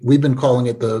We've been calling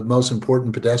it the most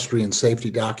important pedestrian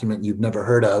safety document you've never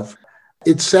heard of.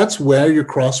 It sets where your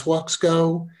crosswalks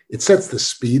go. It sets the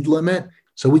speed limit.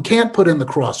 So we can't put in the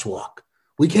crosswalk.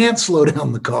 We can't slow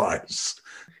down the cars.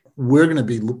 We're going to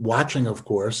be watching, of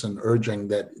course, and urging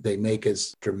that they make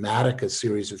as dramatic a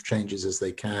series of changes as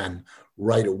they can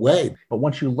right away. But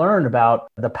once you learn about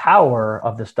the power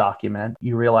of this document,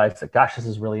 you realize that, gosh, this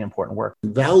is really important work.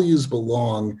 Values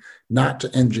belong not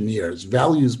to engineers.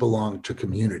 Values belong to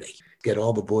community. Get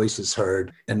all the voices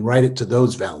heard and write it to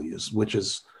those values, which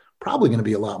is probably going to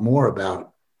be a lot more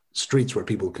about streets where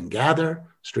people can gather,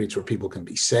 streets where people can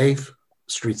be safe,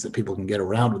 streets that people can get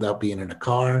around without being in a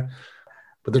car.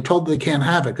 But they're told they can't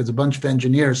have it because a bunch of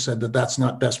engineers said that that's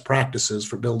not best practices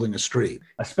for building a street.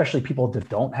 Especially people that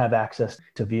don't have access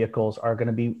to vehicles are going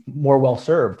to be more well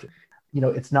served.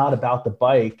 It's not about the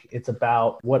bike. It's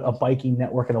about what a biking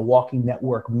network and a walking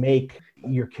network make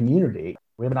your community.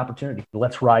 We have an opportunity.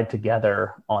 Let's ride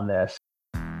together on this.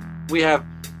 We have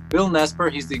Bill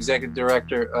Nesper. He's the executive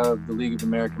director of the League of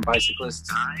American Bicyclists.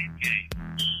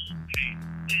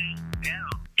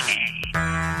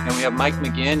 And we have Mike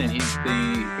McGinn, and he's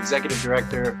the executive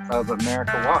director of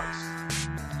America Walks.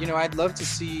 I'd love to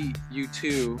see you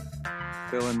two,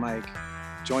 Bill and Mike,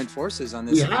 join forces on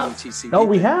this MUTCD. Oh,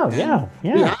 we have.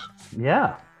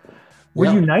 Yeah.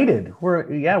 We're united.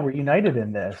 We're united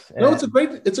in this. No,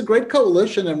 it's a great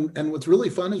coalition. And what's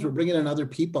really fun is we're bringing in other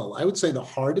people. I would say the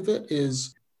heart of it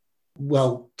is,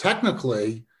 well,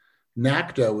 technically,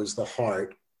 NACDO is the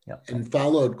heart. Yep. And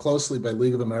followed closely by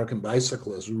League of American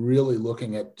Bicyclists, really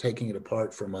looking at taking it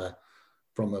apart from a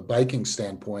biking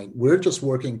standpoint. We're just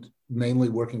mainly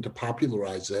working to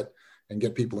popularize it and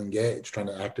get people engaged, trying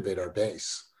to activate our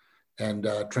base. And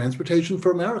Transportation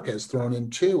for America is thrown in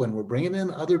too, and we're bringing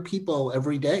in other people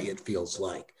every day, it feels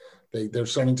like. They're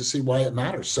starting to see why it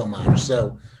matters so much.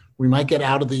 So we might get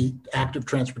out of the active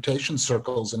transportation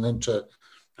circles and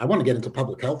I want to get into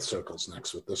public health circles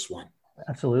next with this one.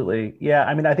 Absolutely. Yeah.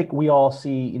 I mean, I think we all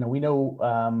see, we know,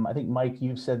 I think, Mike,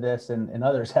 you've said this and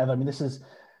others have. I mean, this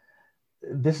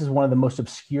is one of the most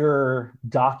obscure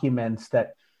documents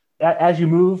that as you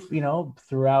move,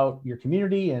 throughout your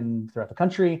community and throughout the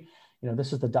country,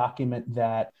 this is the document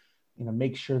that,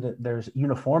 makes sure that there's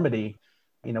uniformity,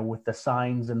 with the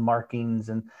signs and markings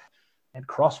and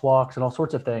crosswalks and all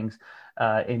sorts of things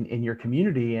in your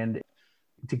community. And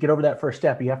to get over that first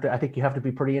step, I think you have to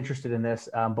be pretty interested in this.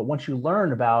 But once you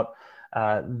learn about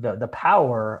the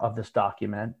power of this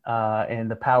document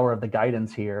and the power of the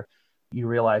guidance here, you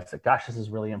realize that, gosh, this is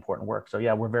really important work. So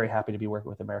yeah, we're very happy to be working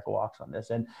with America Walks on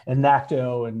this, and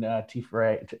NACDO and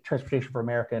Transportation for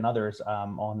America and others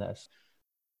on this.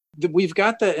 We've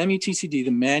got the MUTCD, the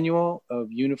Manual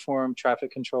of Uniform Traffic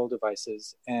Control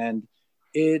Devices, and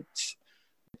it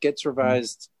gets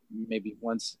revised maybe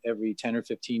once every 10 or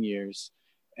 15 years.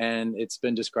 And it's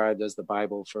been described as the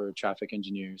Bible for traffic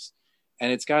engineers.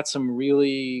 And it's got some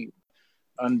really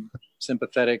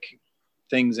unsympathetic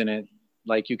things in it.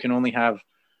 Like you can only have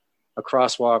a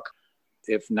crosswalk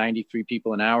if 93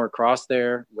 people an hour cross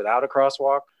there without a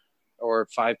crosswalk, or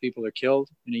 5 people are killed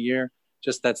in a year.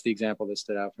 Just that's the example that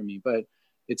stood out for me. But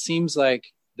it seems like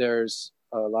there's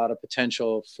a lot of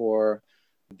potential for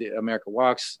the America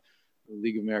Walks, the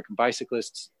League of American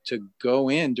Bicyclists, to go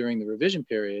in during the revision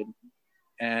period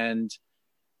and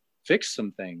fix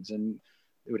some things, and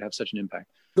it would have such an impact.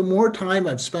 The more time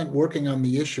I've spent working on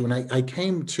the issue, and I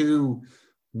came to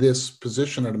this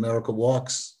position at America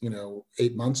Walks,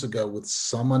 8 months ago with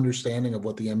some understanding of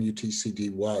what the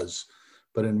MUTCD was,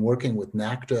 but in working with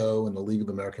NACDO and the League of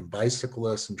American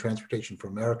Bicyclists and Transportation for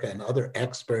America and other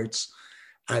experts,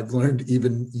 I've learned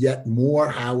even yet more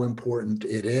how important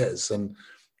it is. And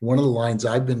one of the lines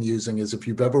I've been using is, if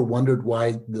you've ever wondered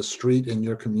why the street in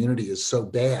your community is so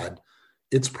bad,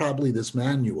 it's probably this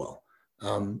manual.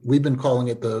 We've been calling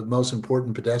it the most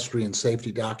important pedestrian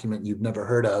safety document you've never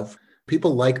heard of.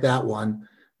 People like that one.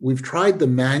 We've tried the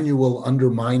manual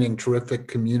undermining terrific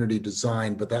community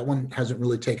design, but that one hasn't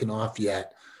really taken off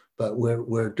yet. But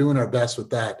we're doing our best with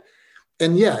that.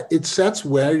 And yeah, it sets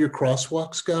where your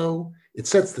crosswalks go. It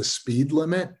sets the speed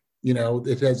limit.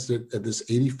 It has this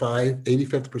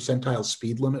 85th percentile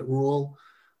speed limit rule.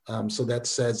 So that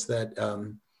says that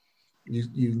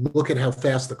you look at how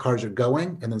fast the cars are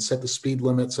going and then set the speed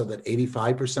limit so that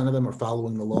 85% of them are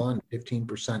following the law and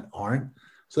 15% aren't.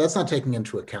 So that's not taking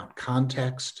into account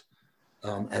context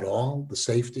at all, the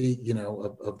safety,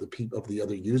 of the people, of the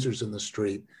other users in the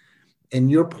street. And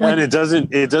your point, and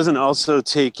it doesn't also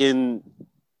take in,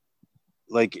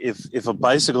 like, if a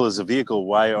bicycle is a vehicle,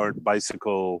 why aren't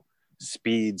bicycle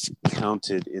speeds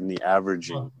counted in the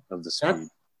averaging of the speed?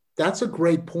 That's a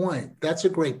great point. That's a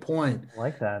great point. I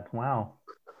like that. Wow.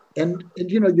 And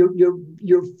you know,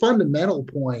 your fundamental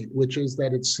point, which is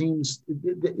that it seems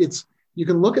it's, you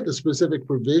can look at the specific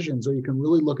provisions, or you can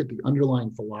really look at the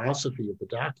underlying philosophy of the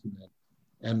document.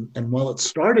 And while it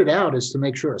started out as to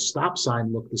make sure a stop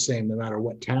sign looked the same no matter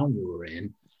what town you were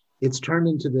in, it's turned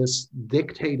into this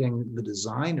dictating the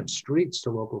design of streets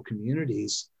to local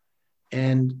communities,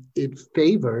 and it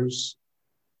favors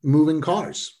moving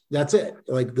cars. That's it.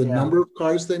 Like the number of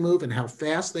cars they move and how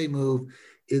fast they move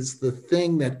is the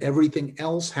thing that everything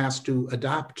else has to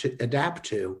adapt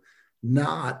to,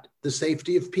 not the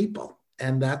safety of people.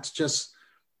 And that's just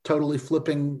totally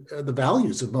flipping the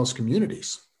values of most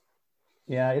communities.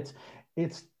 Yeah,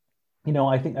 it's you know,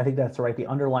 I think that's right. The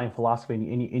underlying philosophy,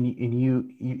 and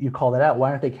you call that out.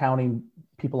 Why aren't they counting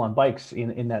people on bikes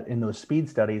in those speed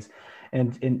studies?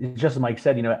 And just as Mike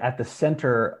said, you know, at the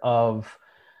center of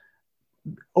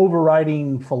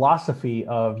overriding philosophy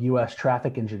of U.S.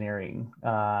 traffic engineering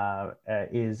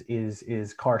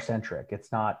is car centric.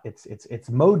 It's not. It's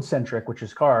mode centric, which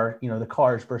is car. You know, the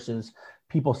cars versus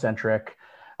people centric.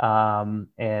 And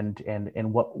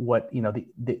what you know,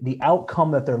 the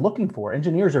outcome that they're looking for.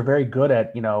 Engineers are very good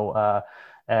at, you know,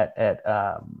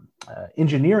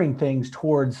 engineering things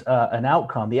towards an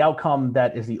outcome. The outcome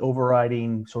that is the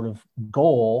overriding sort of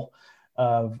goal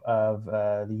of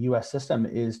the U.S. system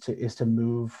is to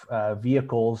move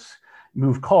vehicles,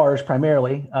 move cars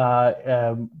primarily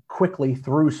quickly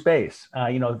through space,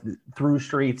 you know, through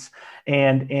streets,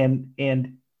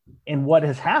 and what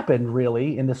has happened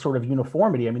really in this sort of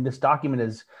uniformity. I mean, this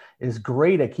document is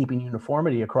great at keeping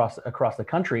uniformity across the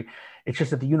country. It's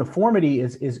just that the uniformity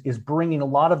is bringing a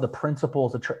lot of the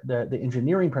principles, the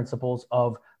engineering principles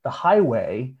of the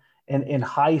highway and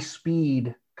high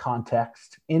speed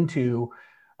context into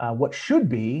what should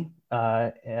be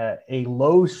a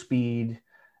low speed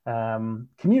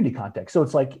community context. So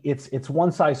it's like it's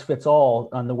one size fits all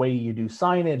on the way you do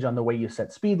signage, on the way you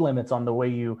set speed limits, on the way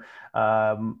you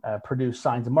produce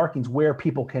signs and markings where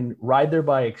people can ride their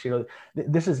bikes. You know,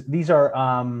 these are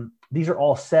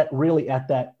all set really at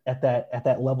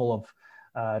that level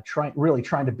of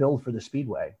trying to build for the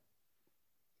speedway.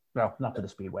 No, not for the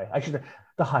speedway.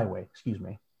 The highway. Excuse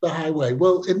me. The highway.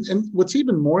 Well, and what's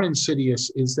even more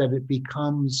insidious is that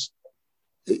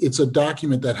it's a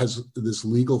document that has this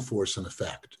legal force and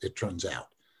effect, it turns out.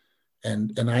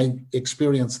 And I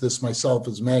experienced this myself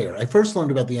as mayor. I first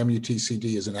learned about the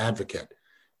MUTCD as an advocate.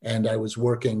 And I was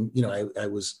working, you know,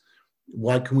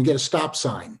 why can we get a stop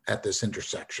sign at this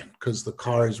intersection? Because the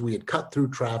cars, we had cut through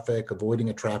traffic, avoiding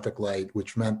a traffic light,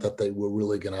 which meant that they were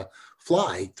really going to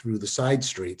fly through the side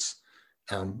streets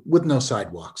with no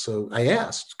sidewalk. So I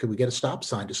asked, could we get a stop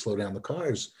sign to slow down the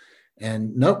cars?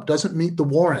 And nope, doesn't meet the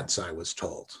warrants, I was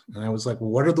told. And I was like, well,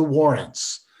 what are the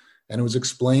warrants? And it was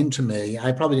explained to me,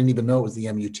 I probably didn't even know it was the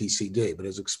MUTCD, but it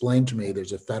was explained to me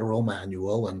there's a federal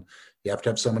manual and you have to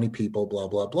have so many people, blah,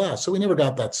 blah, blah. So we never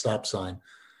got that stop sign.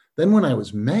 Then when I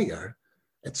was mayor,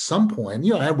 at some point,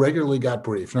 you know, I regularly got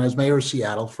briefed. And I was mayor of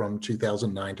Seattle from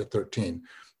 2009 to 13,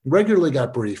 regularly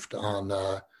got briefed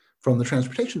on from the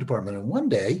transportation department. And one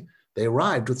day they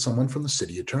arrived with someone from the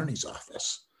city attorney's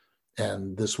office.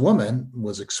 And this woman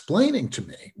was explaining to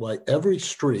me why every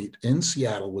street in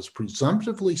Seattle was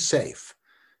presumptively safe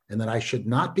and that I should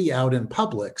not be out in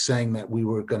public saying that we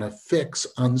were going to fix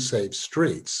unsafe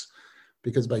streets.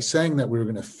 Because by saying that we were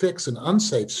going to fix an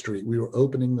unsafe street, we were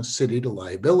opening the city to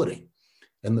liability.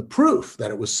 And the proof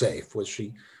that it was safe was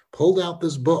she pulled out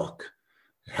this book,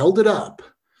 held it up,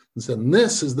 and said,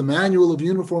 this is the Manual of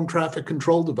Uniform Traffic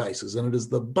Control Devices, and it is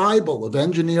the Bible of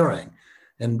engineering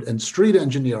and street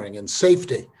engineering and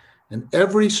safety. And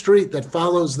every street that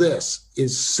follows this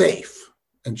is safe.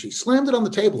 And she slammed it on the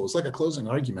table. It was like a closing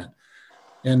argument.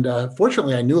 And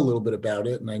fortunately, I knew a little bit about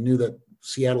it. And I knew that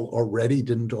Seattle already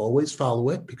didn't always follow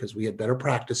it because we had better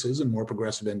practices and more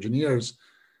progressive engineers.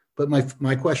 But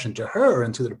my question to her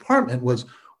and to the department was,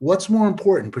 what's more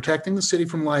important, protecting the city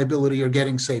from liability or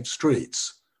getting safe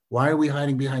streets? Why are we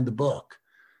hiding behind the book?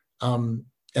 And,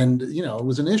 you know, it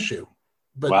was an issue.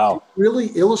 But wow. It really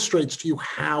illustrates to you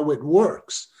how it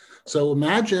works. So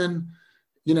imagine,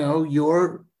 you know,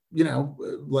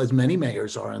 as many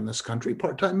mayors are in this country,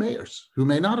 part-time mayors who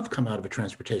may not have come out of a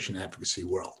transportation advocacy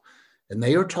world. And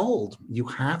they are told, you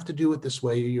have to do it this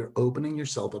way or you're opening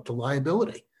yourself up to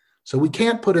liability. So we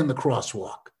can't put in the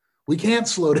crosswalk. We can't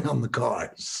slow down the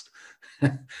cars.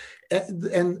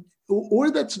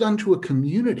 Or that's done to a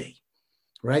community,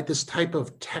 right? This type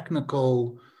of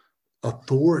technical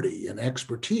authority and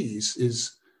expertise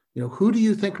is, you know, who do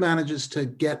you think manages to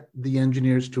get the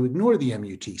engineers to ignore the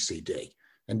MUTCD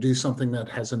and do something that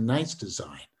has a nice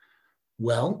design?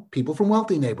 Well, people from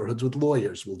wealthy neighborhoods with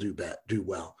lawyers will do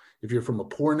well. If you're from a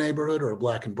poor neighborhood or a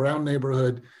black and brown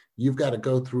neighborhood, you've got to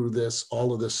go through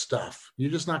all of this stuff.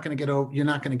 You're just not going to you're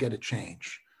not going to get a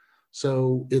change.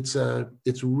 So it's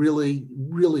really,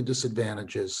 really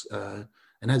disadvantages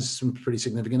and has some pretty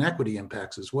significant equity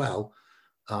impacts as well.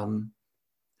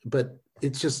 But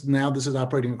it's just now this is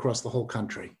operating across the whole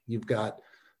country. You've got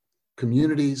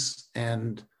communities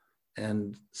and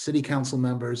city council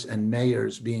members and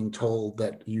mayors being told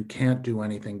that you can't do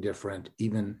anything different,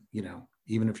 even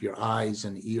if your eyes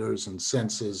and ears and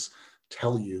senses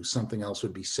tell you something else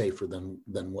would be safer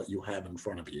than what you have in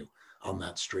front of you on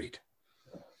that street.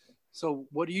 So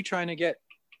what are you trying to get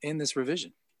in this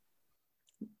revision?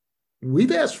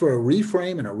 We've asked for a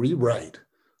reframe and a rewrite.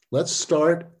 Let's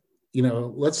start,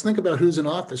 let's think about who's in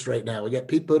office right now. We got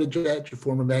Pete Buttigieg, a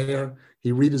former mayor.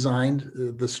 He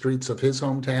redesigned the streets of his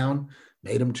hometown,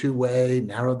 made them two-way,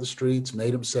 narrowed the streets,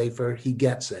 made them safer. He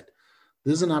gets it.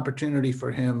 This is an opportunity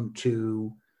for him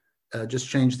to just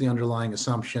change the underlying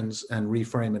assumptions and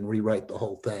reframe and rewrite the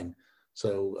whole thing.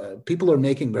 So people are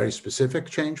making very specific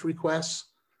change requests,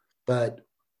 but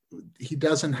he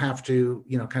doesn't have to,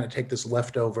 kind of take this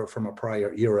leftover from a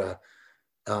prior era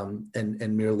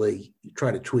and merely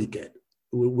try to tweak it.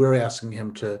 We're asking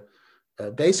him to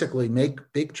basically make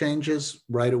big changes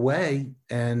right away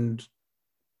and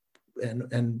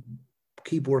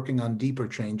keep working on deeper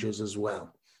changes as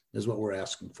well, is what we're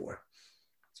asking for.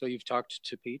 So you've talked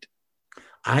to Pete?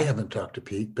 I haven't talked to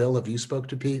Pete. Bill, have you spoke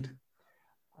to Pete?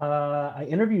 I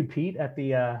interviewed Pete at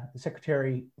the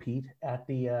Secretary Pete at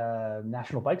the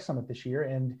National Bike Summit this year,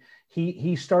 and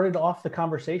he started off the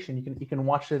conversation. You can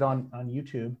watch it on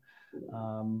YouTube,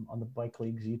 on the Bike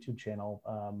League's YouTube channel.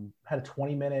 Had a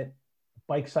 20-minute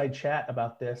bike side chat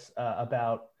about this,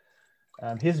 about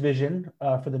his vision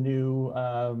for the new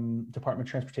Department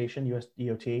of Transportation, US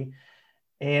DOT,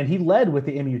 and he led with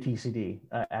the MUTCD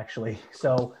actually.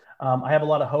 So I have a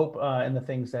lot of hope in the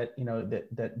things that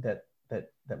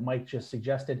that Mike just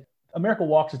suggested. America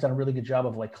Walks has done a really good job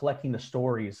of collecting the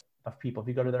stories of people. If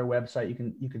you go to their website,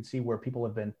 you can see where people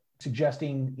have been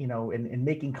suggesting, and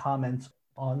making comments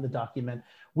on the document.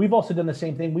 We've also done the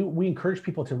same thing. We encourage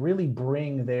people to really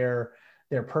bring their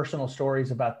personal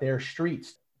stories about their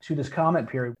streets to this comment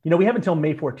period. We have until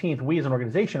May 14th. We as an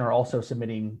organization are also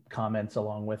submitting comments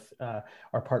along with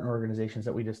our partner organizations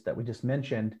that we just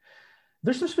mentioned.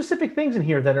 There's some specific things in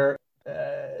here that are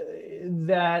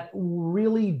that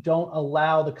really don't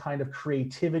allow the kind of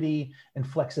creativity and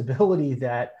flexibility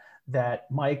that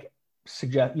Mike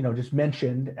just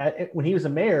mentioned. When he was a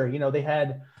mayor, they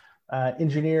had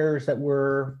engineers that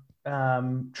were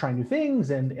trying new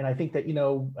things, and I think that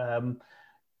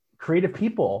creative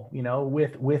people,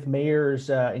 with mayors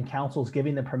and councils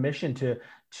giving them permission to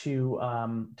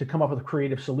come up with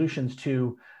creative solutions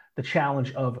to the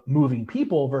challenge of moving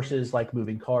people versus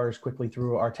moving cars quickly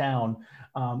through our town,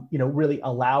 really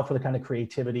allow for the kind of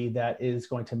creativity that is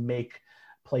going to make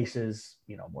places,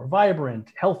 more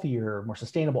vibrant, healthier, more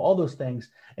sustainable, all those things.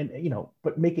 And,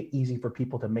 but make it easy for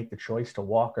people to make the choice to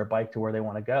walk or bike to where they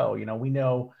want to go. We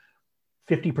know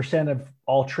 50% of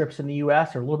all trips in the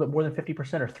US, or a little bit more than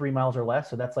 50%, are 3 miles or less.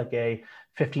 So that's like a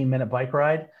 15-minute bike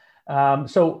ride.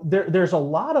 So there's a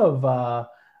lot of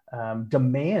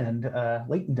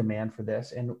latent demand for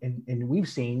this. And we've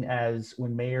seen as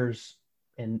when mayors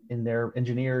and their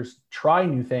engineers try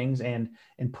new things and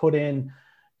put in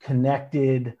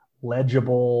connected,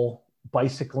 legible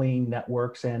bicycling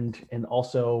networks and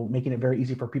also making it very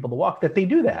easy for people to walk, that they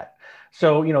do that.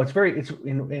 So, it's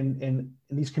in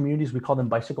these communities, we call them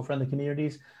bicycle friendly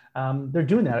communities. They're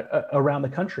doing that around the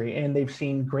country, and they've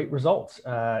seen great results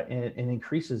and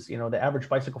increases. The average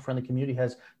bicycle friendly community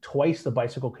has twice the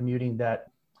bicycle commuting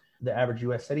that the average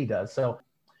US city does. So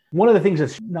one of the things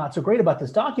that's not so great about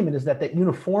this document is that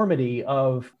uniformity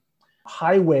of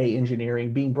highway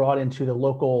engineering being brought into the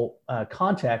local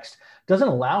context doesn't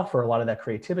allow for a lot of that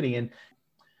creativity. And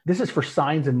this is for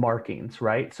signs and markings,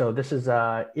 right? So this is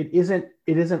it isn't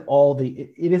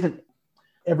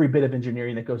every bit of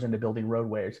engineering that goes into building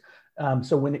roadways.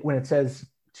 So when it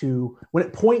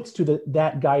points to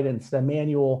that guidance, the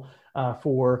manual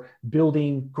for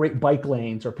building great bike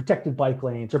lanes or protected bike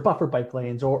lanes or buffer bike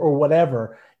lanes or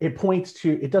whatever, it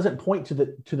doesn't point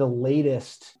to the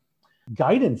latest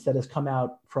guidance that has come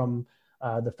out from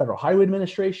the Federal Highway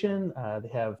Administration. They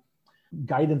have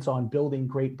guidance on building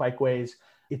great bikeways.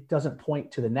 It doesn't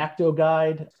point to the NACDO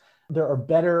guide. There are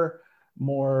better,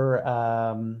 more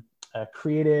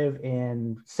creative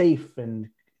and safe and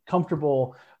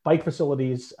comfortable bike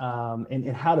facilities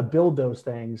and how to build those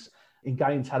things, and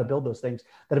guidance how to build those things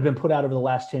that have been put out over the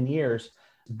last 10 years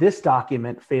This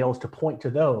document fails to point to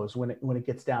those when it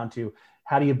gets down to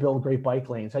how do you build great bike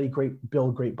lanes? How do you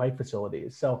build great bike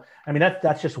facilities? So, I mean,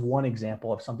 that's just one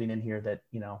example of something in here that,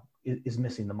 is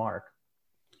missing the mark.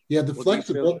 Yeah,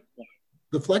 the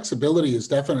flexibility is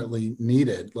definitely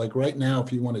needed. Like right now,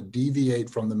 if you want to deviate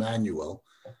from the manual,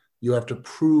 you have to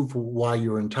prove why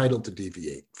you're entitled to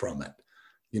deviate from it,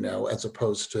 as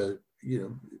opposed to,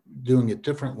 doing it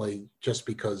differently just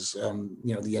because,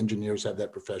 the engineers have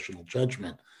that professional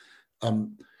judgment.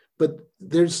 But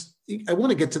I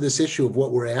want to get to this issue of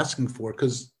what we're asking for,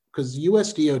 because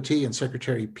US DOT and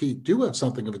Secretary Pete do have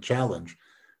something of a challenge,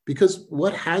 because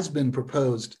what has been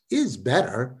proposed is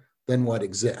better than what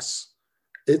exists.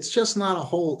 It's just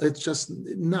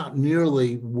not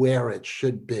nearly where it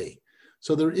should be.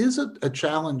 So there is a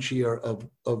challenge here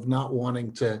of not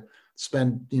wanting to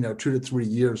spend 2 to 3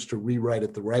 years to rewrite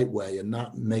it the right way and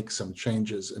not make some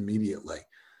changes immediately.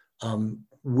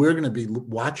 We're going to be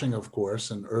watching, of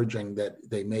course, and urging that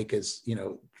they make as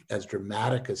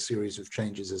dramatic a series of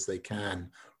changes as they can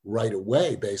right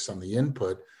away based on the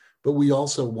input. But we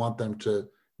also want them to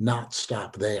not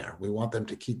stop there. We want them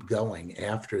to keep going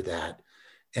after that.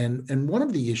 And one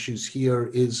of the issues here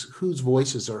is whose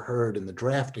voices are heard in the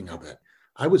drafting of it.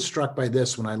 I was struck by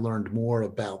this when I learned more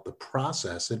about the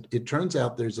process. It turns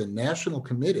out there's a national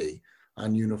committee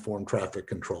on uniform traffic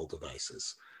control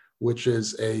devices, which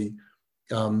is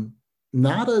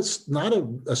not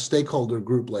a stakeholder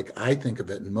group like I think of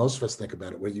it, and most of us think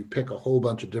about it, where you pick a whole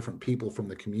bunch of different people from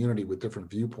the community with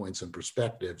different viewpoints and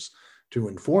perspectives to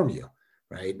inform you,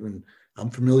 right? And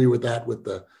I'm familiar with that with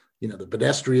the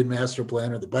pedestrian master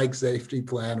plan or the bike safety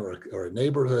plan or a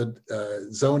neighborhood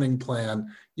zoning plan.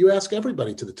 You ask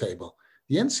everybody to the table.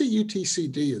 The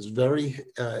NCUTCD is very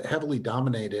heavily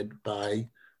dominated by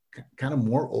kind of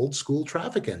more old school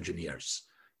traffic engineers.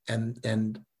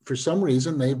 And for some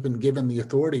reason, they've been given the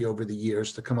authority over the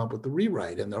years to come up with the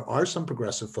rewrite. And there are some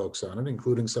progressive folks on it,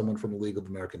 including someone from the League of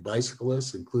American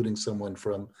Bicyclists, including someone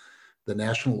from the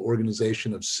National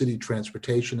Organization of City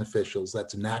Transportation Officials,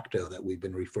 that's NACTO that we've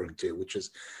been referring to, which is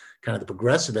kind of the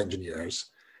progressive engineers.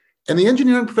 And the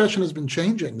engineering profession has been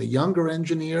changing. The younger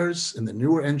engineers and the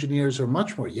newer engineers are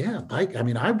much more,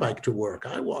 I bike to work,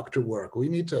 I walk to work, we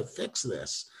need to fix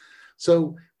this.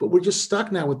 So, but we're just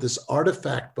stuck now with this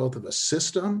artifact, both of a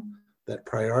system that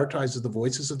prioritizes the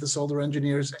voices of the older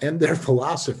engineers and their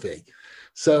philosophy.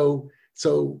 So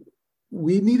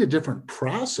we need a different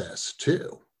process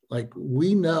too. Like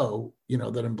we know,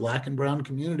 that in Black and brown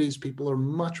communities, people are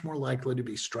much more likely to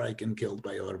be struck and killed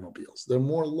by automobiles. They're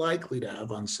more likely to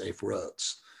have unsafe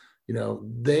roads.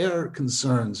 Their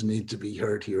concerns need to be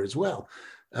heard here as well.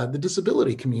 The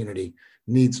disability community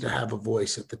needs to have a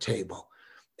voice at the table.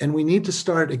 And we need to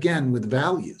start again with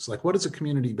values. Like, what is a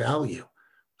community value?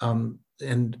 And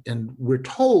we're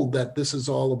told that this is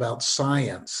all about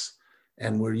science,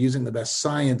 and we're using the best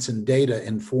science and data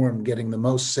inform getting the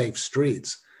most safe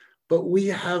streets. But we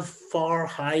have far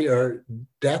higher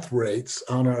death rates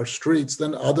on our streets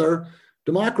than other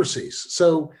democracies.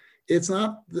 So it's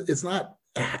not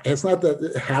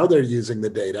how they're using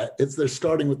the data, it's they're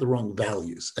starting with the wrong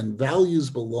values. And values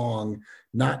belong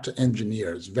not to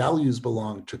engineers, values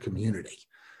belong to community.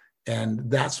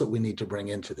 And that's what we need to bring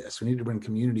into this. We need to bring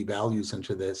community values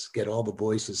into this, get all the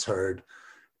voices heard,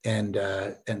 and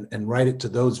write it to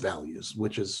those values,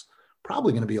 which is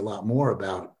probably going to be a lot more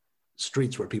about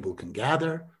streets where people can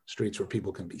gather, streets where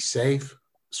people can be safe,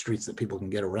 streets that people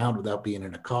can get around without being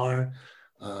in a car.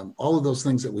 All of those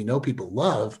things that we know people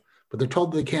love, but they're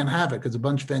told they can't have it because a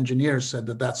bunch of engineers said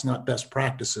that that's not best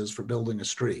practices for building a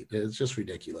street. It's just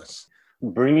ridiculous.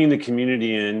 Bringing the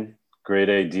community in, great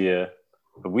idea.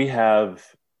 But we have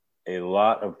a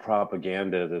lot of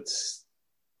propaganda that's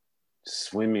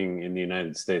swimming in the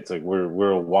United States. Like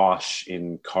we're awash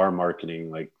in car marketing,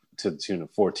 like to the tune of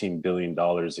 $14 billion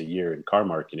a year in car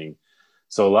marketing.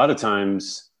 So a lot of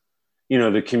times,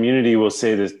 the community will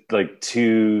say this, like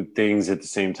two things at the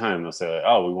same time. They'll say, like,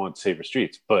 oh, we want safer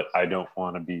streets, but I don't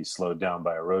want to be slowed down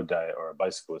by a road diet or a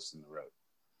bicyclist in the road.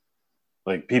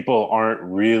 Like people aren't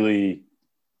really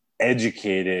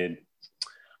educated.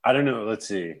 I don't know. Let's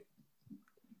see.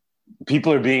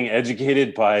 People are being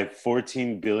educated by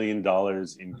 $14 billion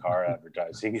in car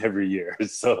advertising every year.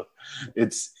 So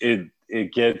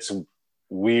it gets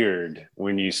weird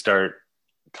when you start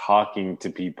talking to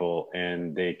people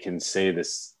and they can say they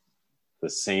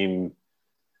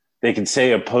can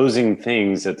say opposing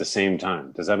things at the same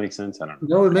time. Does that make sense? I don't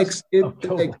know. No,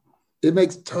 it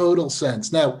makes total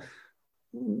sense. Now,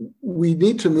 we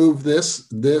need to move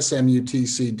this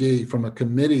MUTCD from a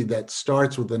committee that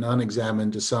starts with an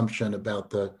unexamined assumption about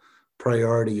the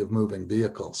priority of moving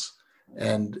vehicles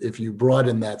And if you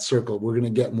broaden that circle, we're going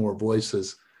to get more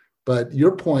voices. But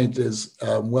your point is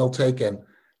well taken.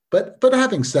 But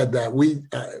having said that,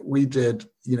 we did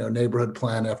neighborhood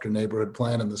plan after neighborhood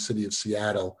plan in the city of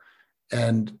Seattle,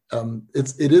 and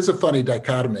it is a funny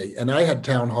dichotomy. And I had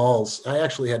town halls. I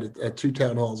actually had 2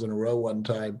 town halls in a row one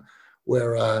time,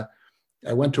 where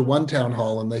I went to one town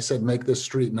hall and they said make this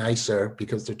street nicer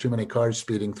because there are too many cars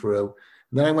speeding through.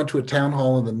 And then I went to a town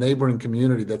hall in the neighboring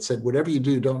community that said, whatever you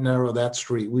do, don't narrow that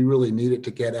street. We really need it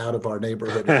to get out of our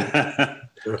neighborhood.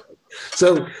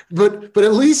 So, but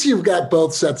at least you've got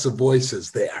both sets of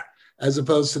voices there, as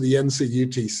opposed to the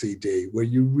NCUTCD, where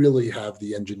you really have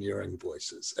the engineering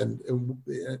voices, and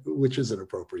which isn't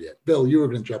appropriate. Bill, you were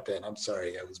going to jump in. I'm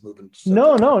sorry, I was moving.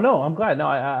 No. I'm glad. No,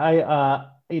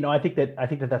 I think that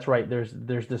that's right. There's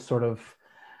this sort of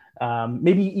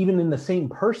maybe even in the same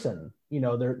person, they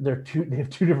have 2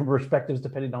 different perspectives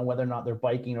depending on whether or not they're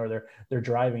biking or they're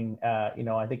driving.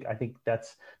 I think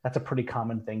that's a pretty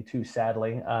common thing too,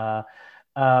 sadly.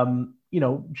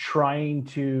 Trying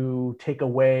to take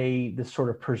away this sort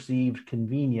of perceived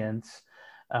convenience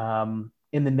in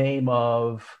the name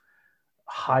of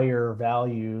higher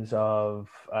values of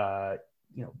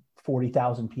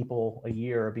 40,000 people a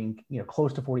year are being,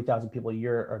 close to 40,000 people a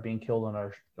year are being killed on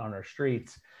our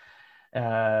streets.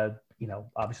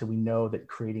 Obviously we know that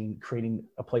creating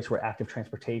a place where active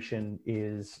transportation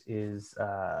is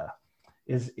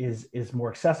more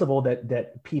accessible,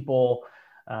 that people,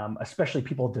 especially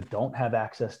people that don't have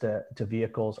access to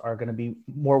vehicles, are going to be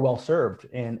more well served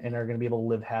and are going to be able to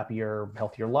live happier,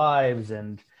 healthier lives,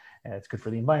 and it's good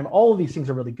for the environment. All of these things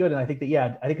are really good, and I think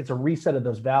it's a reset of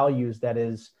those values that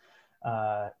is,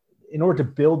 in order to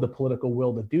build the political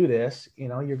will to do this,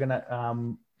 we're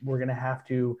gonna have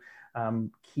to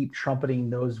keep trumpeting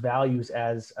those values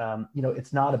as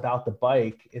it's not about the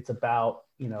bike, it's about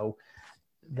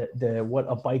what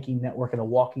a biking network and a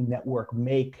walking network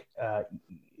make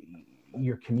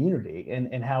your community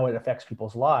and how it affects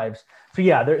people's lives. So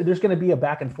yeah, there's going to be a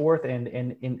back and forth,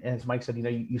 and as Mike said,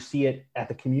 you see it at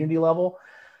the community level.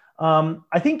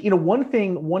 I think one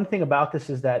thing about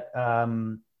this is that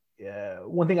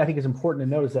one thing I think is important to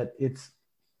note is that it's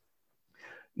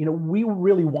we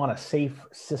really want a safe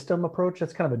system approach.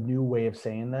 That's kind of a new way of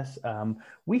saying this.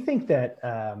 We think that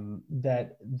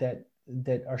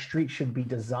that our street should be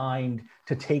designed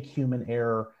to take human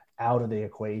error out of the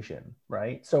equation,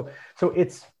 right? So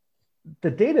it's,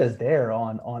 the data is there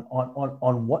on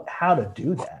how to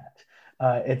do that.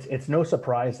 It's no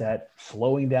surprise that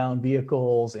slowing down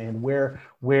vehicles and where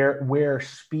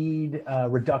speed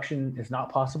reduction is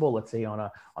not possible, let's say on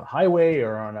a highway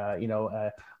or on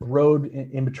a road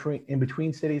in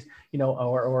between cities,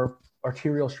 or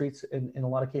arterial streets in a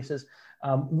lot of cases,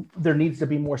 there needs to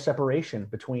be more separation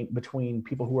between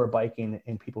people who are biking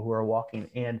and people who are walking.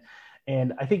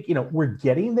 And I think we're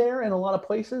getting there in a lot of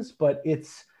places, but it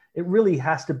really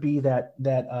has to be that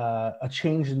a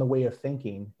change in the way of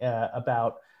thinking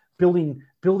about building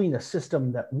a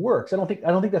system that works. I don't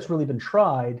think that's really been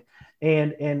tried.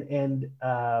 And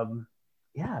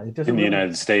yeah, it doesn't in the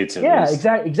United States. Yeah,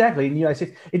 exactly. In the United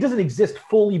States, it doesn't exist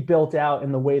fully built out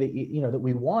in the way that that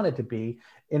we want it to be,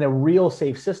 in a real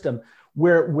safe system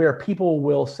where people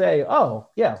will say, oh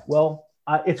yeah, well,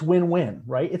 it's win-win,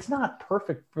 right? It's not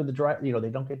perfect for the drive. They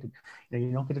don't get to,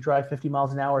 you don't get to drive 50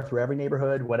 miles an hour through every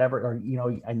neighborhood, whatever. Or we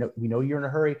know you're in a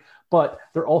hurry, but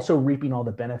they're also reaping all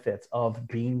the benefits of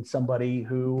being somebody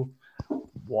who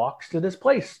walks to this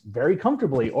place very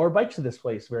comfortably or bikes to this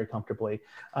place very comfortably.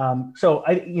 So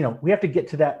we have to get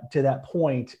to that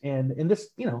point. And this,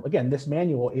 again, this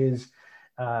manual is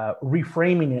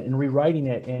reframing it and rewriting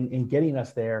it and getting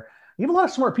us there. You have a lot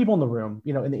of smart people in the room,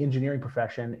 in the engineering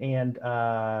profession, and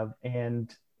in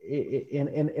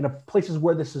places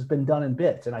where this has been done in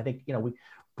bits. And I think we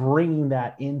bringing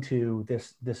that into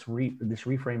this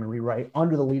reframe and rewrite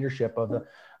under the leadership of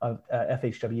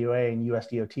FHWA and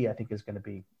USDOT, I think is going to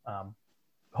be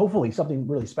hopefully something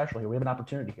really special here. We have an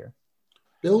opportunity here.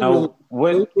 Now,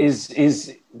 what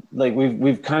is like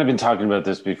we've kind of been talking about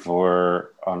this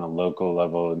before on a local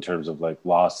level in terms of like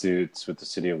lawsuits with the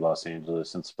city of Los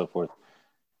Angeles and so forth.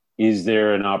 Is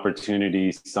there an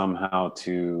opportunity somehow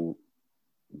to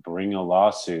bring a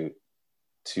lawsuit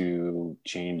to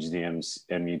change the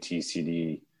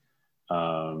MUTCD?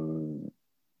 I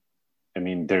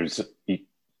mean, there's,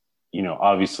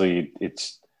 obviously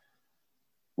it's,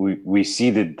 we see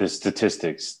the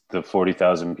statistics, the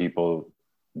 40,000 people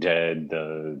dead,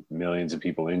 the millions of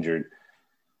people injured.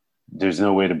 There's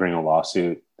no way to bring a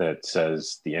lawsuit that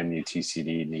says the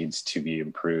MUTCD needs to be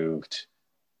improved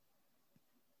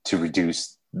to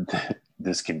reduce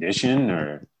this condition,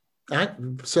 or?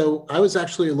 So I was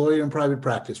actually a lawyer in private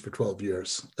practice for 12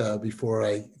 years before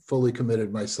I fully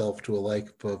committed myself to a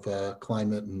life of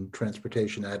climate and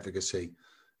transportation advocacy,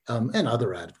 and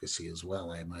other advocacy as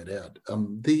well, I might add.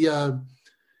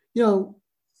 You know,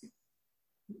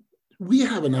 we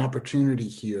have an opportunity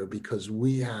here because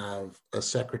we have a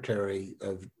Secretary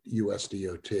of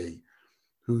USDOT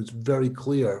who's very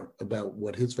clear about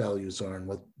what his values are and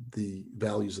what the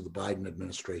values of the Biden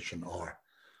administration are.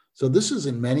 So this is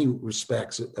in many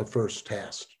respects a first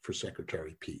test for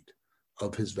Secretary Pete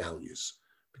of his values,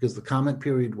 because the comment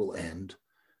period will end.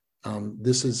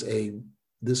 This is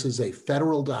a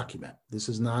federal document. This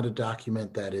is not a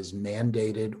document that is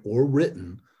mandated or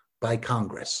written by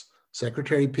Congress.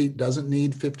 Secretary Pete doesn't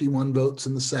need 51 votes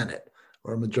in the Senate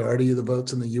or a majority of the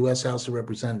votes in the U.S. House of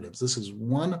Representatives. This is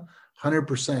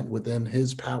 100% within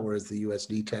his power as the U.S.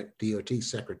 DOT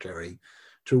Secretary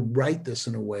to write this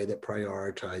in a way that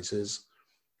prioritizes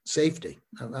safety.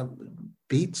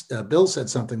 Bill said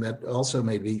something that also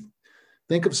made me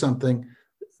think of something.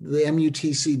 The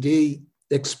MUTCD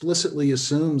explicitly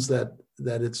assumes that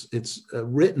it's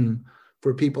written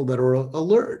for people that are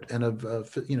alert and of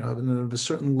a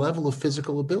certain level of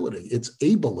physical ability. It's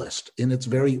ableist in its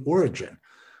very origin.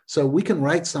 So we can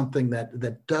write something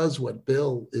that does what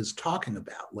Bill is talking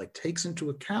about, like takes into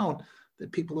account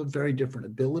that people have very different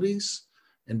abilities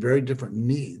and very different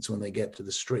needs when they get to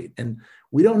the street. And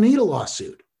we don't need a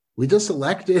lawsuit. We just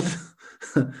elected,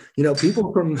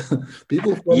 people from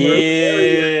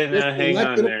yeah. No, hang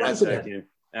on there a second.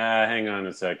 Hang on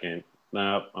a second.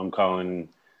 No, I'm calling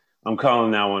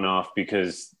that one off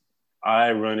because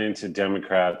I run into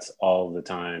Democrats all the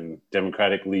time,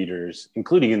 Democratic leaders,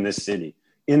 including in this city.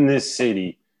 In this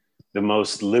city, the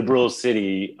most liberal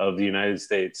city of the United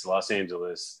States, Los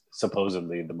Angeles,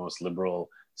 supposedly the most liberal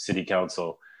city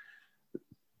council,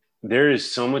 there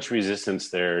is so much resistance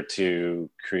there to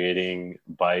creating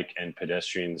bike and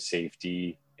pedestrian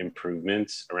safety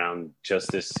improvements around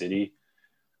just this city.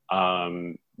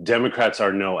 Democrats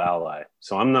are no ally.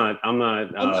 So I'm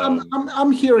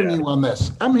hearing you on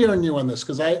this. I'm hearing you on this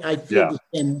because I feel the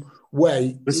same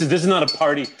way. This is not a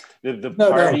party. The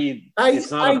party.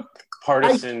 It's not a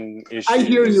partisan issue. I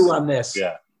hear you on this.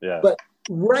 Yeah. But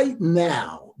right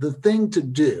now, the thing to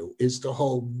do is to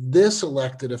hold this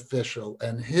elected official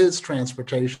and his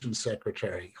transportation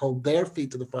secretary, hold their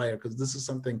feet to the fire, because this is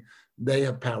something they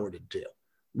have power to do.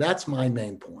 That's my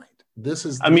main point.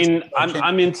 I'm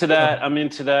into that.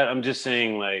 I'm just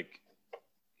saying,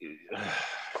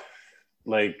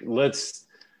 let's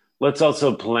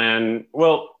also plan.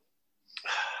 Well,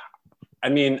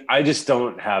 I just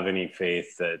don't have any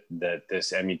faith that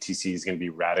this METC is going to be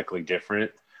radically different.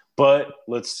 But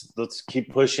let's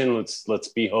keep pushing. Let's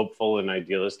be hopeful and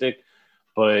idealistic.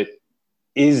 But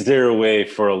is there a way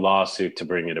for a lawsuit to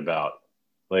bring it about?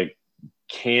 Like,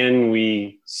 can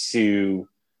we sue?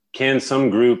 Can some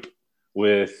group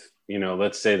with,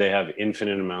 let's say they have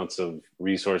infinite amounts of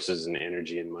resources and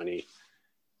energy and money,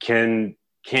 can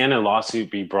a lawsuit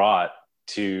be brought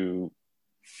to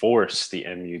force the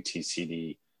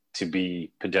MUTCD to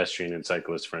be pedestrian and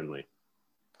cyclist friendly?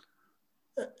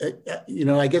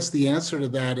 I guess the answer to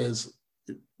that is,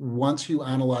 once you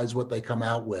analyze what they come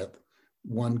out with,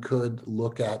 one could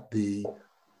look at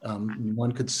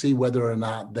one could see whether or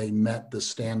not they met the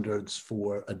standards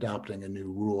for adopting a new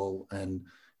rule. And,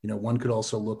 one could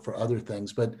also look for other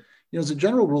things. But, as a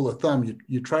general rule of thumb,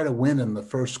 you try to win in the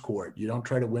first court. You don't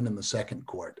try to win in the second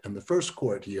court. And the first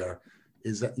court here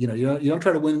is that, you don't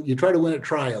try to win. You try to win at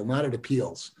trial, not at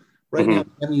appeals. Right now,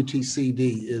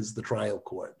 MUTCD is the trial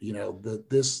court.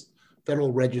 This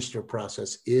Federal Register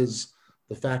process is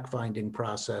the fact-finding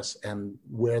process and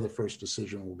where the first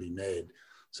decision will be made.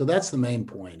 So that's the main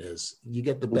point: is you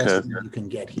get the best that you can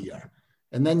get here,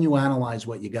 and then you analyze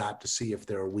what you got to see if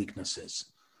there are weaknesses,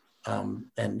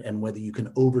 and whether you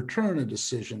can overturn a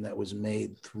decision that was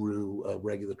made through a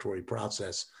regulatory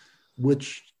process,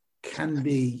 which can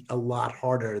be a lot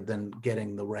harder than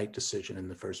getting the right decision in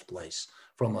the first place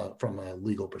from a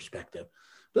legal perspective.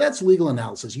 But that's legal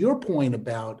analysis. Your point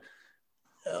about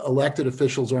elected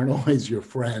officials aren't always your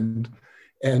friend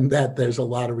and that there's a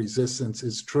lot of resistance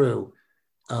is true.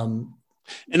 I'm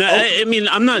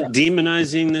not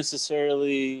demonizing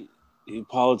necessarily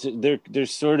politics. They're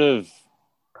sort of,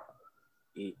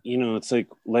 it's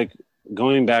like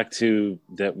going back to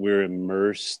that we're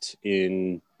immersed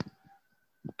in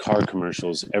car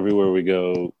commercials everywhere we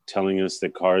go, telling us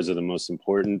that cars are the most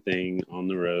important thing on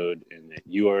the road and that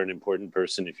you are an important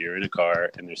person if you're in a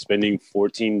car, and they're spending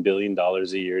 $14 billion a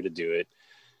year to do it.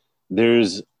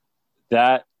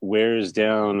 That wears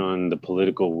down on the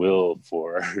political will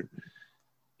for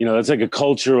it's like a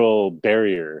cultural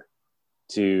barrier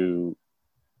to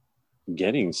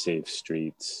getting safe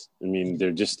streets. I mean,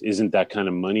 there just isn't that kind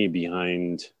of money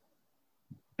behind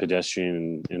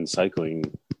pedestrian and cycling.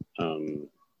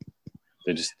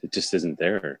 It just isn't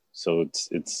there. So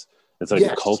it's like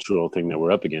a cultural thing that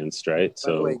we're up against, right?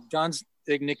 By the way, John's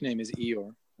nickname is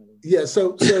Eeyore. Yeah,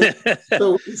 so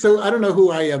I don't know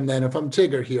who I am then. If I'm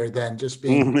Tigger here, then just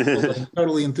being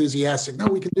totally enthusiastic. No,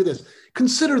 we can do this.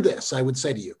 Consider this, I would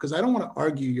say to you, because I don't want to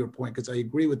argue your point, because I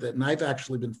agree with it, and I've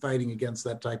actually been fighting against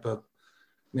that type of. I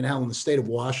mean, hell, in the state of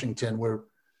Washington, we're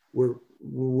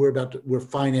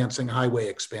financing highway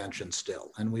expansion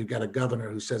still, and we've got a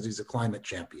governor who says he's a climate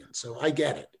champion. So I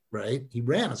get it, right? He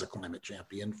ran as a climate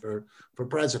champion for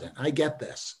president. I get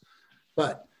this,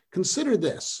 but consider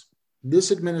this.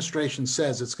 This administration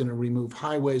says it's going to remove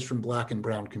highways from Black and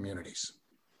brown communities.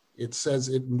 It says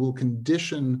it will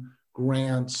condition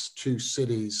grants to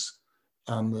cities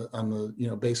on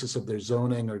the basis of their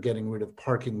zoning or getting rid of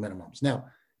parking minimums. Now,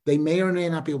 they may or may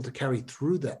not be able to carry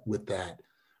through that with that,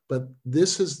 but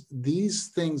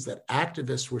these things that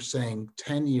activists were saying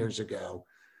 10 years ago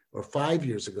or 5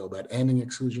 years ago about ending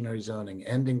exclusionary zoning,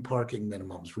 ending parking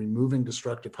minimums, removing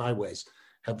destructive highways,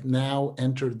 have now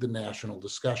entered the national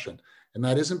discussion. And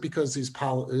that isn't because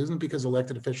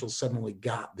elected officials suddenly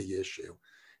got the issue.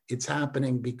 It's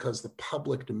happening because the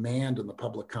public demand and the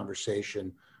public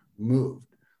conversation moved.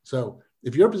 So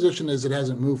if your position is it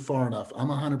hasn't moved far enough, I'm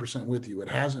 100% with you. It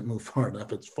hasn't moved far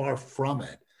enough. It's far from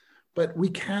it. But we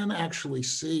can actually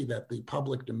see that the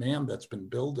public demand that's been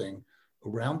building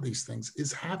around these things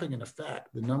is having an effect.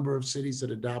 The number of cities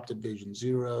that adopted Vision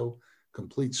Zero,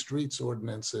 complete streets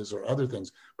ordinances, or other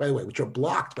things, by the way, which are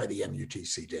blocked by the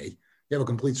MUTCD. You have a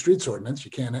complete streets ordinance,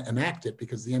 you can't enact it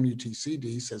because the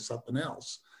MUTCD says something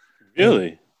else.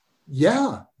 Really?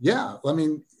 Yeah. I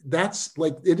mean, that's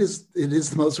like, it is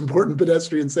the most important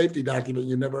pedestrian safety document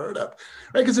you've never heard of,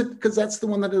 right? Because that's the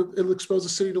one that it'll expose a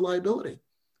city to liability.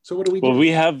 So what do we do? Well,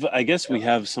 I guess we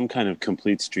have some kind of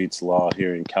complete streets law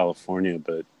here in California,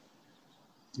 but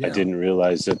I didn't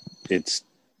realize that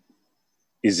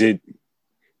is it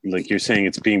like you're saying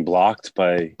it's being blocked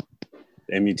by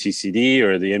MUTCD,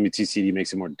 or the MUTCD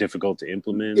makes it more difficult to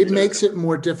implement? It makes it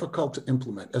more difficult to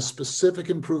implement. A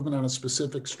specific improvement on a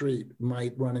specific street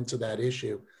might run into that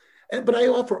issue. But I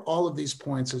offer all of these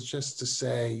points as just to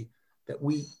say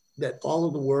that all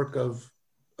of the work of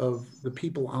the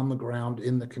people on the ground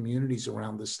in the communities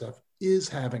around this stuff is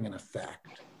having an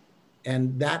effect.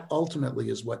 And that ultimately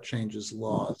is what changes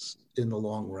laws in the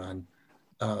long run.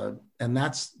 And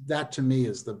that to me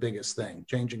is the biggest thing,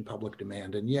 changing public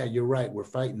demand. And yeah, you're right, we're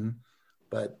fighting,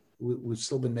 but we've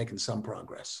still been making some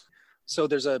progress. So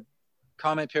there's a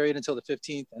comment period until the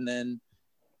 15th, and then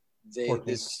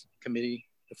this committee,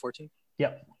 the 14th?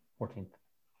 Yep, 14th.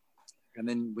 And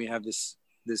then we have this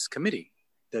committee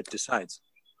that decides.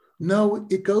 No,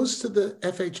 it goes to the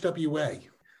FHWA.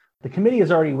 The committee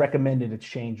has already recommended its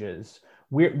changes.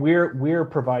 We're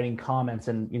providing comments,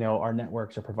 and our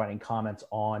networks are providing comments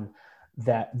on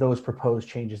those proposed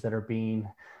changes that are being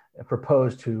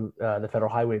proposed to the Federal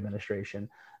Highway Administration.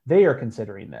 They are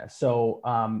considering this, so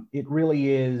it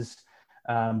really is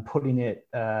putting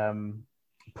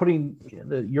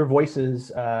your voices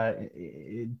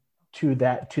to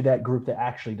that group that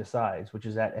actually decides, which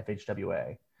is at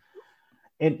FHWA.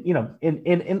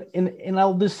 And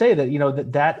I'll just say that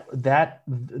that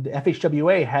the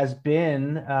FHWA has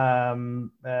been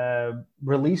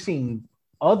releasing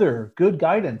other good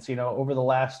guidance, over the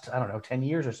last 10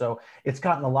 years or so. It's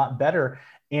gotten a lot better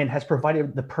and has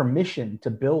provided the permission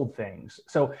to build things.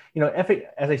 So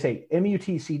as I say,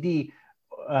 MUTCD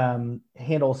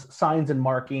handles signs and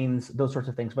markings, those sorts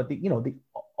of things. But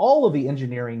all of the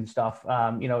engineering stuff,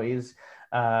 is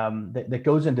that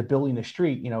goes into building a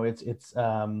street.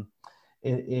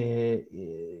 There's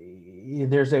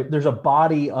a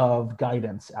body of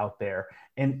guidance out there,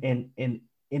 and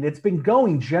it's been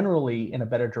going generally in a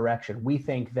better direction. We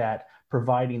think that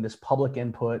providing this public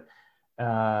input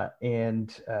and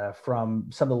from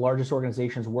some of the largest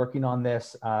organizations working on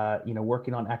this,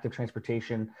 working on active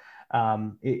transportation,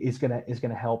 is going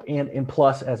to help. And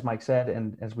plus, as Mike said,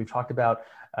 and as we've talked about,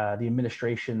 the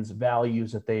administration's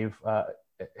values that they've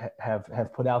have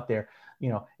put out there,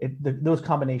 those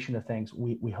combination of things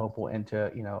we hope will end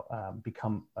to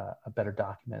become a better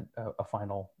document, a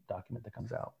final document that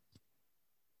comes out.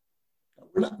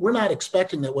 We're not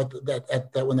expecting that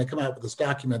when they come out with this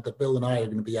document that Bill and I are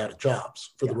going to be out of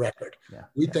jobs, for the record. Yeah.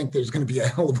 We think there's going to be a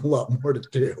hell of a lot more to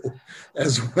do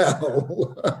as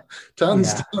well.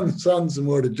 tons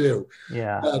more to do.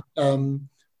 Yeah.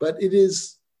 But it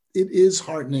is, it is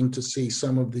heartening to see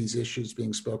some of these issues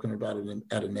being spoken about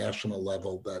at a national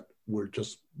level that were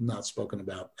just not spoken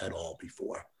about at all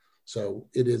before. So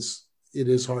it is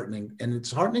heartening, and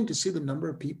it's heartening to see the number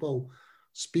of people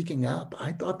speaking up.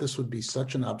 I thought this would be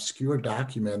such an obscure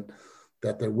document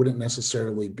that there wouldn't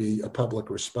necessarily be a public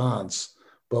response.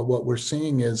 But what we're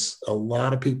seeing is a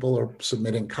lot of people are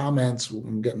submitting comments.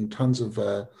 We're getting tons of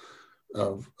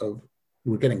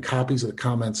we're getting copies of the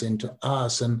comments into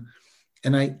us, and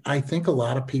I think a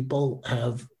lot of people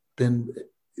have been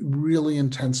really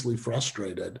intensely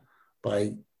frustrated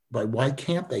by why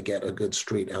can't they get a good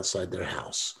street outside their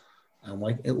house, and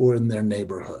or in their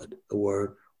neighborhood,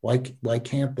 or why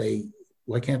can't they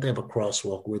have a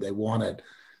crosswalk where they want it?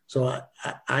 So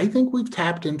I think we've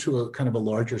tapped into a kind of a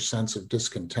larger sense of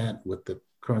discontent with the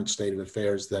current state of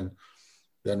affairs than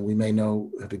we may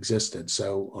know have existed.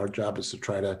 So our job is to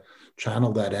try to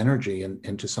channel that energy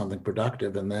into something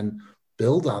productive, and then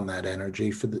build on that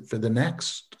energy for the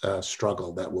next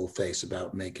struggle that we'll face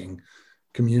about making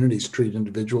communities treat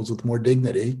individuals with more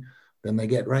dignity than they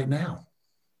get right now.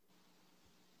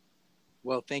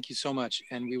 Well, thank you so much,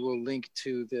 and we will link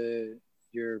to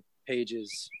your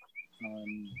pages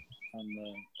on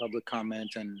the public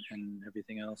comment and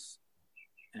everything else.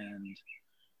 And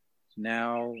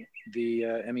now the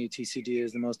MUTCD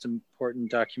is the most important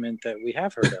document that we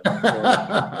have heard of.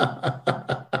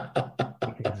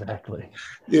 Exactly.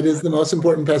 It is the most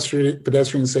important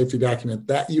pedestrian safety document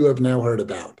that you have now heard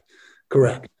about.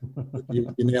 Correct.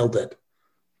 You nailed it.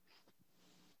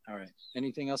 All right.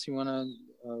 Anything else you want to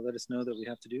let us know that we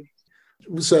have to do?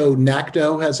 So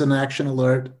NACDO has an action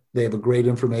alert. They have a great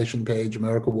information page.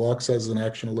 America Walks has an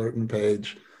action alert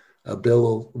page.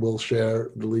 Bill will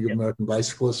share the League of American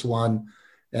Bicyclists one,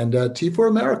 and T4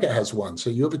 America has one. So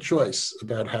you have a choice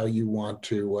about how you want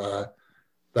to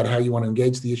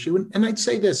engage the issue. And I'd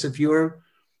say this: if your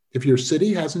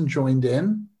city hasn't joined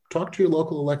in, talk to your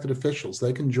local elected officials.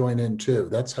 They can join in too.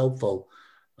 That's helpful.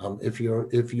 If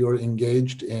you're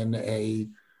engaged in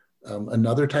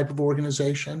another type of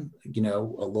organization, a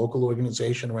local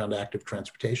organization around active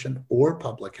transportation or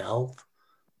public health,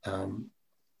 hell,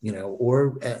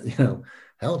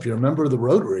 if you're a member of the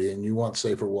Rotary and you want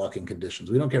safer walking conditions,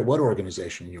 we don't care what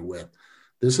organization you're with.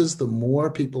 This is the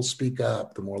more people speak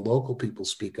up, the more local people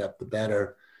speak up, the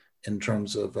better in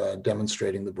terms of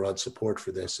demonstrating the broad support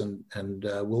for this. And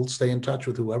we'll stay in touch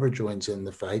with whoever joins in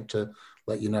the fight to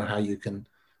let you know how you can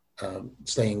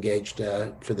stay engaged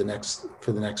for the next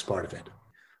part of it.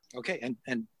 Okay,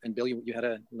 and Bill, you had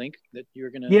a link that you were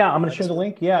going to. Yeah, I'm going to share the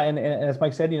link. Yeah, and as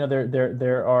Mike said,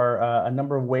 there are a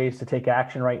number of ways to take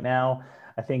action right now.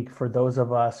 I think for those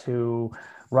of us who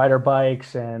ride our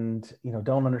bikes and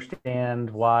don't understand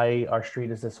why our street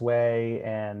is this way,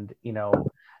 and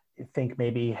think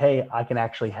maybe, hey, I can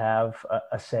actually have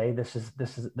a say. This is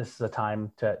a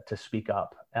time to speak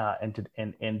up and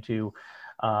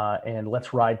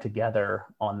let's ride together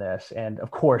on this. And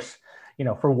of course,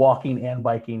 for walking and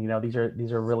biking, these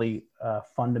are really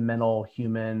fundamental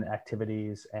human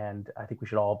activities, and I think we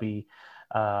should all be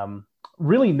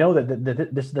really know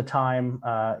that this is the time,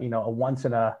 a once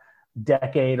in a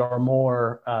decade or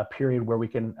more period where we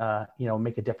can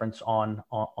make a difference on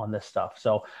this stuff.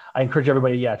 So I encourage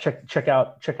everybody, check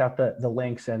out the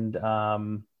links, and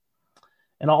I'll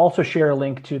also share a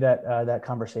link to that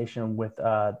conversation with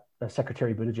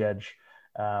Secretary Buttigieg,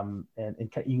 and you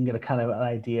can get a kind of an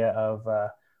idea of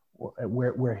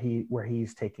where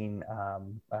he's taking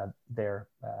their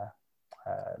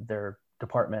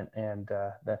department and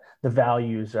the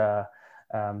values that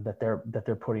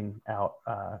they're putting out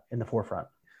in the forefront.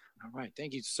 All right,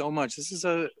 thank you so much. This is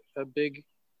a big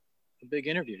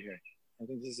interview here. I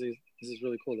think this is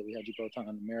really cool that we had you both on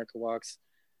America Walks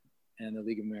and the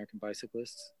League of American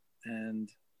Bicyclists,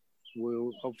 and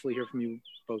we'll hopefully hear from you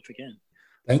both again.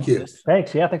 Thank you.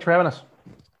 Thanks. Yeah, thanks for having us.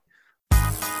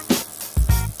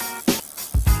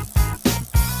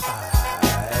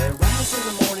 I rise in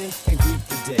the morning and greet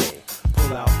the day.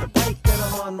 Pull out the bike and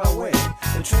I'm on my way.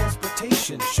 The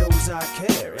transportation shows I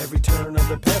care. Every turn of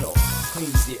the pedal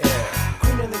cleans the air.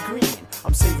 Green and the green,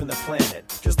 I'm saving the planet.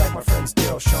 Just like my friends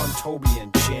Dale, Sean, Toby,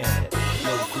 and Janet.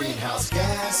 No greenhouse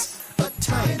gas, a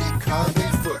tiny carbon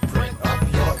footprint up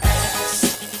your ass.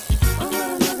 I'm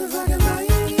on a motherfucking bike.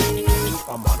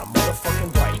 I'm on a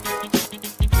motherfucking bike.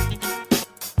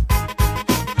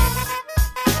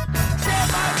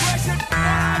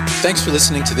 Thanks for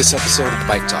listening to this episode of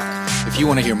Bike Talk. If you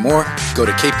want to hear more, go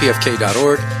to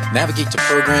kpfk.org, navigate to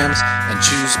programs, and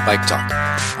choose Bike Talk.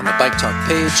 On the Bike Talk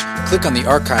page, click on the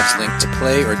archives link to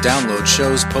play or download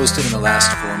shows posted in the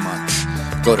last 4 months.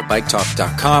 Go to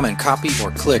biketalk.com and copy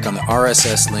or click on the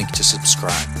RSS link to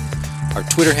subscribe. Our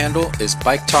Twitter handle is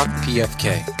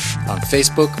BikeTalkPFK. On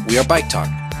Facebook, we are Bike Talk.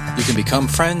 You can become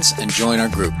friends and join our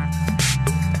group.